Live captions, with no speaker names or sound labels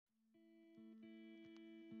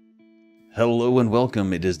Hello and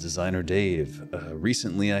welcome, it is Designer Dave.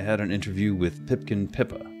 Recently I had an interview with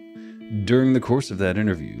Pippa. During the course of that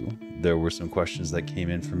interview, there were some questions that came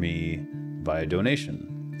in for me via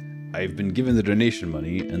donation. I've been given the donation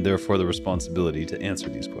money and therefore the responsibility to answer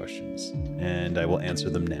these questions, and I will answer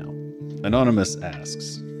them now. Anonymous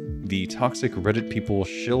asks, the toxic Reddit people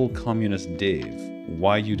shill communist Dave,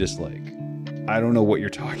 why you dislike? I don't know what you're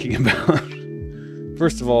talking about.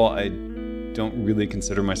 First of all, I don't really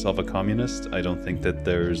consider myself a communist. I don't think that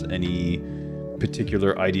there's any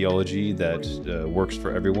particular ideology that works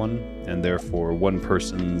for everyone, and therefore one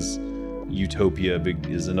person's utopia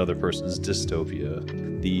is another person's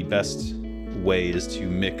dystopia. The best way is to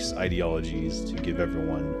mix ideologies to give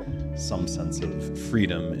everyone some sense of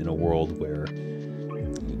freedom in a world where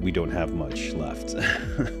we don't have much left.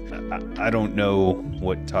 I don't know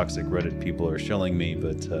what toxic Reddit people are shilling me,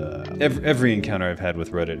 but every encounter I've had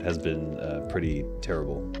with Reddit has been pretty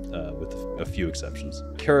terrible, with a few exceptions.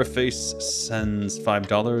 Caraface sends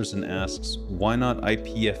 $5 and asks, why not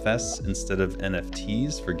IPFS instead of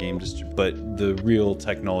NFTs for game distribution? But the real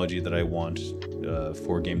technology that I want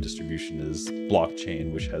for game distribution is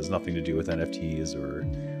blockchain, which has nothing to do with NFTs or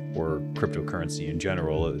cryptocurrency in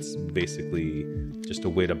general. It's basically just a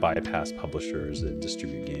way to bypass publishers and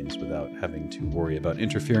distribute games without having to worry about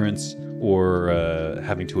interference or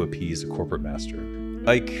having to appease a corporate master.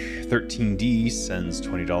 Ike13D sends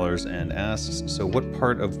 $20 and asks, so what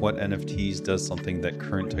part of what NFTs does something that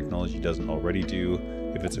current technology doesn't already do?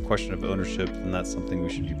 If it's a question of ownership, then that's something we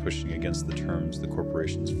should be pushing against the terms the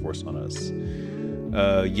corporations force on us.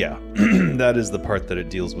 Yeah, that is the part that it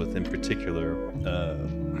deals with in particular.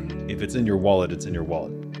 If it's in your wallet, it's in your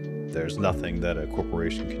wallet. There's nothing that a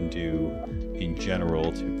corporation can do in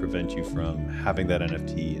general to prevent you from having that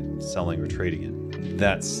NFT and selling or trading it.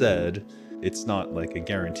 That said, it's not like a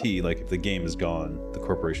guarantee. Like if the game is gone, the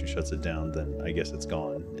corporation shuts it down, then I guess it's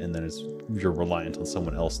gone. And then you're reliant on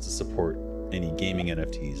someone else to support any gaming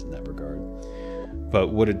NFTs in that regard.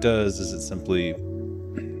 But what it does is it simply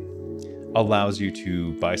allows you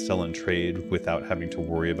to buy, sell, and trade without having to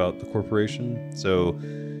worry about the corporation. So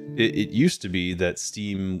it used to be that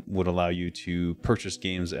Steam would allow you to purchase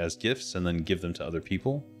games as gifts and then give them to other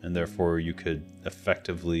people, and therefore you could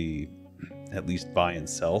effectively at least buy and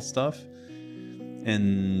sell stuff.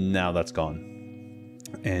 And now that's gone.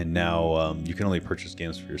 And now you can only purchase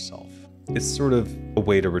games for yourself. It's sort of a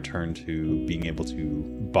way to return to being able to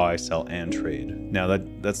buy, sell, and trade. Now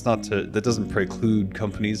that doesn't preclude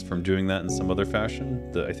companies from doing that in some other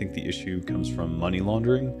fashion. I think the issue comes from money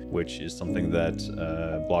laundering, which is something that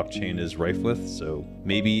blockchain is rife with. So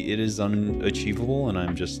maybe it is unachievable, and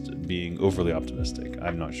I'm just being overly optimistic.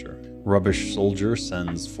 I'm not sure. Rubbish Soldier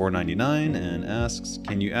sends $4.99 and asks,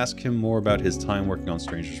 can you ask him more about his time working on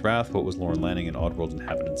Stranger's Wrath? What was Lorne Lanning and Oddworld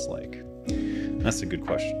Inhabitants like? That's a good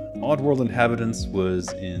question. Oddworld Inhabitants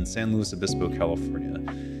was in San Luis Obispo, California,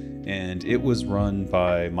 and it was run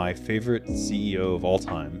by my favorite CEO of all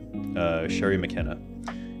time, Sherry McKenna,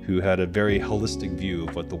 who had a very holistic view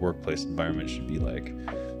of what the workplace environment should be like.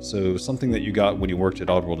 So something that you got when you worked at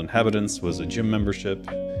Oddworld Inhabitants was a gym membership,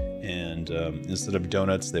 and instead of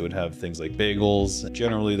donuts, they would have things like bagels.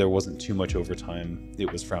 Generally, there wasn't too much overtime.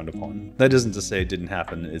 It was frowned upon. That isn't to say it didn't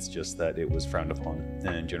happen, it's just that it was frowned upon,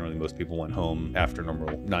 and generally most people went home after a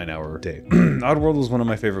normal 9-hour day. Oddworld was one of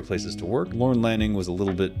my favorite places to work. Lorne Lanning was a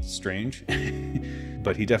little bit strange,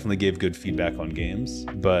 but he definitely gave good feedback on games,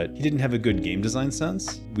 but he didn't have a good game design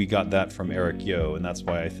sense. We got that from Eric Yo, and that's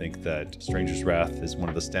why I think that Stranger's Wrath is one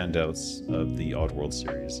of the standouts of the Oddworld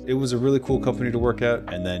series. It was a really cool company to work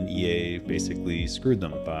at, and then EA basically screwed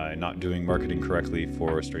them by not doing marketing correctly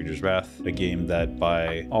for Stranger's Wrath, a game that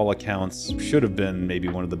by all accounts should have been maybe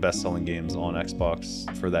one of the best-selling games on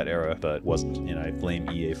Xbox for that era, but wasn't, and I blame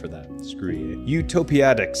EA for that. Screw EA.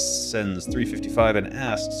 Utopiatics sends $3.55 and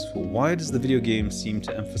asks, why does the video game seem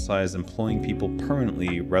to emphasize employing people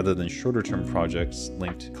permanently rather than shorter-term projects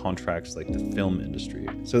linked to contracts like the film industry?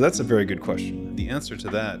 So that's a very good question. The answer to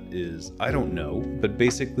that is, I don't know, but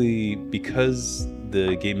basically because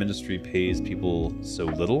the game industry pays people so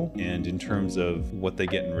little, and in terms of what they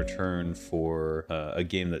get in return for a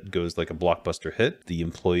game that goes like a blockbuster hit, the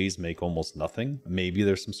employees make almost nothing. Maybe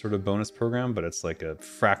there's some sort of bonus program, but it's like a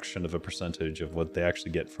fraction of a percentage of what they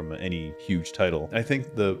actually get from any huge title. I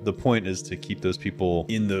think the point is to keep those people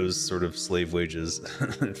in those sort of slave wages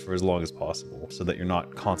for as long as possible, so that you're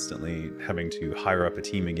not constantly having to hire up a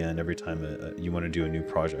team again every time you want to do a new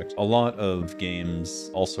project. A lot of games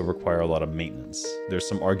also require a lot of maintenance. there's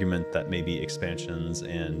some argument that maybe expansions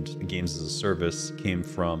and games as a service came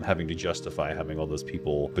from having to justify having all those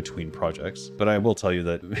people between projects. But I will tell you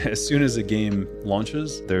that as soon as a game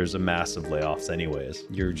launches, there's a massive layoffs anyways.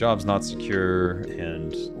 Your job's not secure,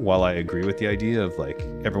 and while I agree with the idea of like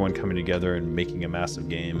everyone coming together and making a massive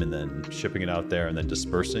game and then shipping it out there and then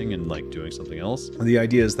dispersing and like doing something else, the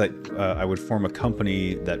idea is that I would form a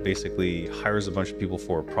company that basically hires a bunch of people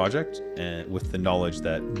for a project, and with the knowledge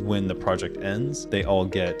that when the project ends, they all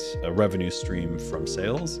get a revenue stream from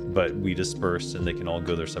sales, but we disperse and they can all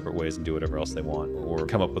go their separate ways and do whatever else they want or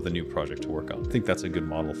come up with a new project to work on. I think that's a good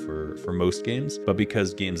model for most games, but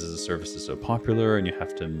because games as a service is so popular and you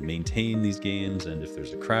have to maintain these games, and if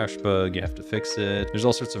there's a crash bug, you have to fix it. There's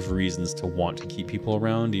all sorts of reasons to want to keep people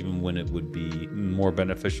around, even when it would be more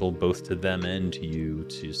beneficial both to them and to you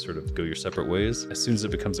to sort of go your separate ways. As soon as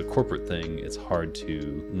it becomes a corporate thing, it's hard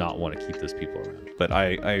to not want to keep those people around. But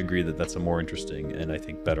I agree that that's a more interesting and I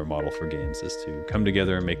think better model for games, is to come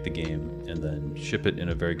together and make the game and then ship it in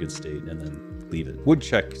a very good state and then leave it.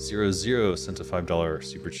 Woodcheck00 sent a $5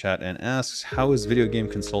 super chat and asks, how is video game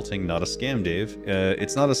consulting not a scam, Dave?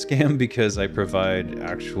 It's not a scam because I provide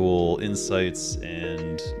actual insights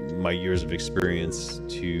and my years of experience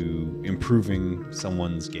to improving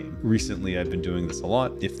someone's game. Recently, I've been doing this a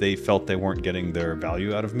lot. If they felt they weren't getting their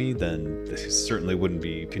value out of me, then they certainly wouldn't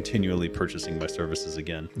be continually purchasing my services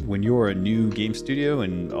again. When you're a new game studio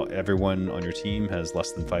and everyone on your team has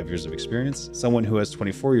less than 5 years of experience, someone who has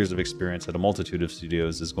 24 years of experience at a multitude of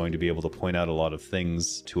studios is going to be able to point out a lot of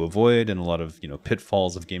things to avoid and a lot of,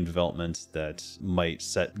 pitfalls of game development that might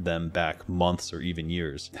set them back months or even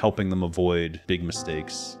years. Helping them avoid big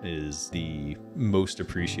mistakes is the most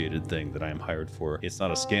appreciated thing that I am hired for. It's not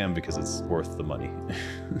a scam because it's worth the money.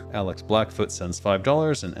 Alex Blackfoot sends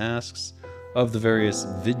 $5 and asks, of the various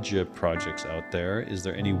Vidya projects out there, is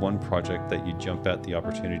there any one project that you jump at the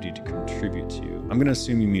opportunity to contribute to? I'm going to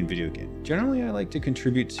assume you mean video game. Generally, I like to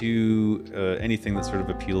contribute to anything that sort of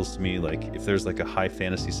appeals to me. Like if there's like a high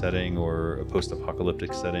fantasy setting or a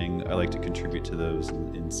post-apocalyptic setting, I like to contribute to those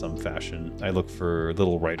in some fashion. I look for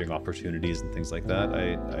little writing opportunities and things like that.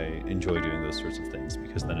 I enjoy doing those sorts of things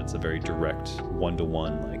because then it's a very direct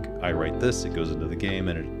one-to-one, like I write this, it goes into the game,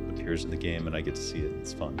 and it appears in the game and I get to see it.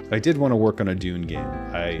 It's fun. I did want to work on a Dune game.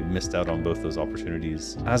 I missed out on both those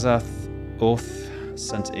opportunities. Azath Oath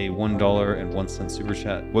sent a $1.01 super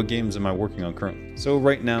chat. What games am I working on currently? So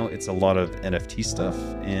right now it's a lot of NFT stuff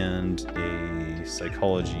and a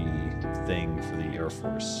psychology thing for the Air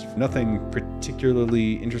Force. Nothing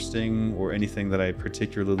particularly interesting or anything that I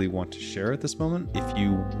particularly want to share at this moment. If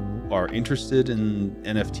you are interested in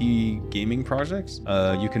NFT gaming projects,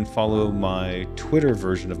 you can follow my Twitter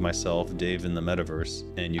version of myself, Dave in the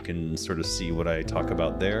Metaverse, and you can sort of see what I talk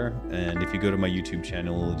about there. And if you go to my YouTube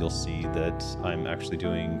channel, you'll see that I'm actually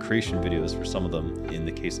doing creation videos for some of them. In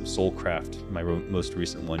the case of Soulcraft, my most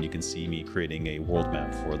recent one, you can see me creating a world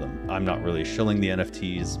map for them. I'm not really shilling the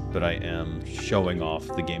NFTs, but I am showing off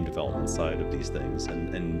the game development side of these things.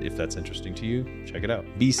 And if that's interesting to you, check it out.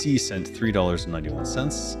 BC sent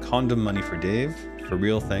 $3.91. Condom money for Dave. For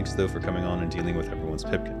real, thanks though for coming on and dealing with everyone's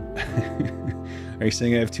Pipkin. Are you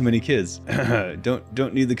saying I have too many kids?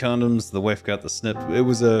 Don't need the condoms. The wife got the snip. It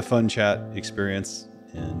was a fun chat experience,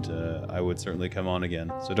 and I would certainly come on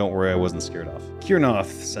again. So don't worry, I wasn't scared off. Kiernoth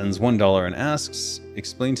sends $1 and asks,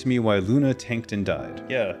 explain to me why Luna tanked and died.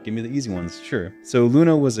 Yeah, give me the easy ones, sure. So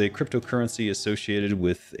Luna was a cryptocurrency associated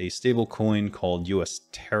with a stable coin called US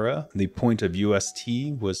Terra. The point of UST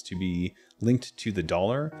was to be linked to the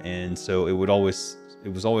dollar, and so it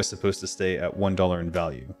was always supposed to stay at $1 in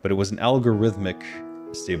value. But it was an algorithmic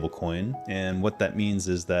stablecoin, and what that means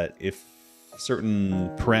is that if certain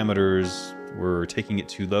parameters were taking it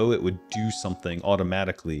too low, it would do something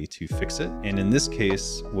automatically to fix it. And in this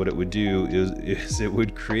case, what it would do is it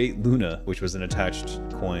would create Luna, which was an attached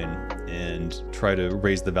coin, and try to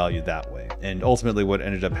raise the value that way. And ultimately what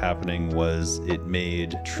ended up happening was it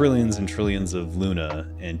made trillions and trillions of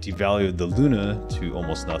Luna and devalued the Luna to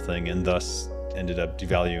almost nothing, and thus ended up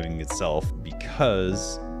devaluing itself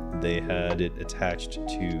because they had it attached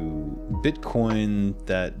to Bitcoin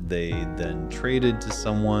that they then traded to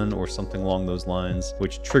someone or something along those lines,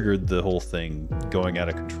 which triggered the whole thing going out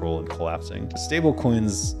of control and collapsing.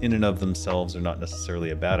 Stablecoins in and of themselves are not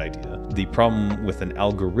necessarily a bad idea. The problem with an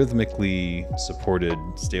algorithmically supported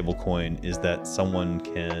stablecoin is that someone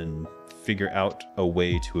can figure out a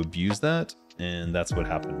way to abuse that. And that's what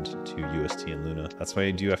happened to UST and Luna. That's why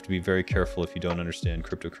you do have to be very careful if you don't understand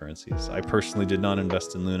cryptocurrencies. I personally did not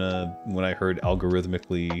invest in Luna. When I heard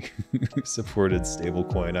algorithmically supported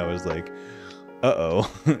stablecoin, I was like, uh-oh,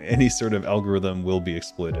 any sort of algorithm will be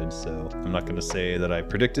exploited. So I'm not going to say that I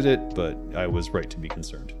predicted it, but I was right to be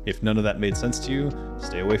concerned. If none of that made sense to you,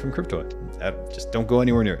 stay away from crypto. Just don't go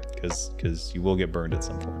anywhere near it, because you will get burned at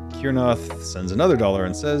some point. Kiernoth sends another $1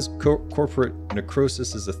 and says, corporate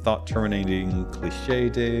necrosis is a thought-terminating cliche,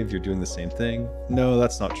 Dave. You're doing the same thing. No,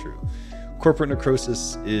 that's not true. Corporate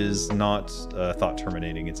necrosis is not thought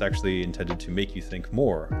terminating. It's actually intended to make you think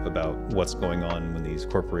more about what's going on when these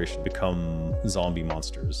corporations become zombie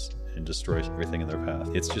monsters and destroy everything in their path.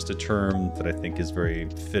 It's just a term that I think is very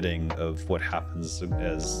fitting of what happens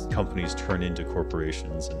as companies turn into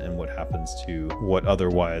corporations, and what happens to what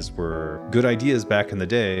otherwise were good ideas back in the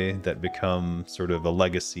day that become sort of a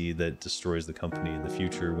legacy that destroys the company in the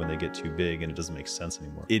future when they get too big and it doesn't make sense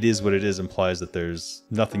anymore. It is what it is implies that there's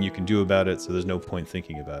nothing you can do about it, so there's no point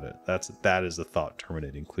thinking about it. That is a thought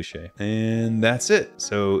terminating cliche. And that's it.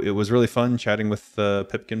 So it was really fun chatting with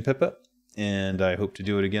Pippa, and I hope to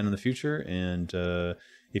do it again in the future. And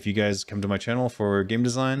if you guys come to my channel for game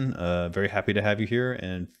design, very happy to have you here,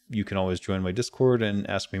 and you can always join my Discord and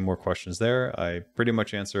ask me more questions there. I pretty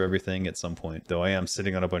much answer everything at some point, though I am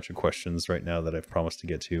sitting on a bunch of questions right now that I've promised to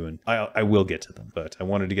get to, and I will get to them. But I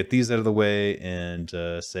wanted to get these out of the way and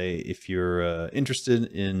say, if you're interested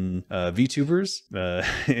in VTubers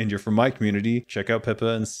and you're from my community, check out Pippa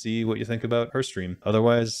and see what you think about her stream.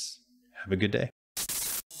 Otherwise, have a good day.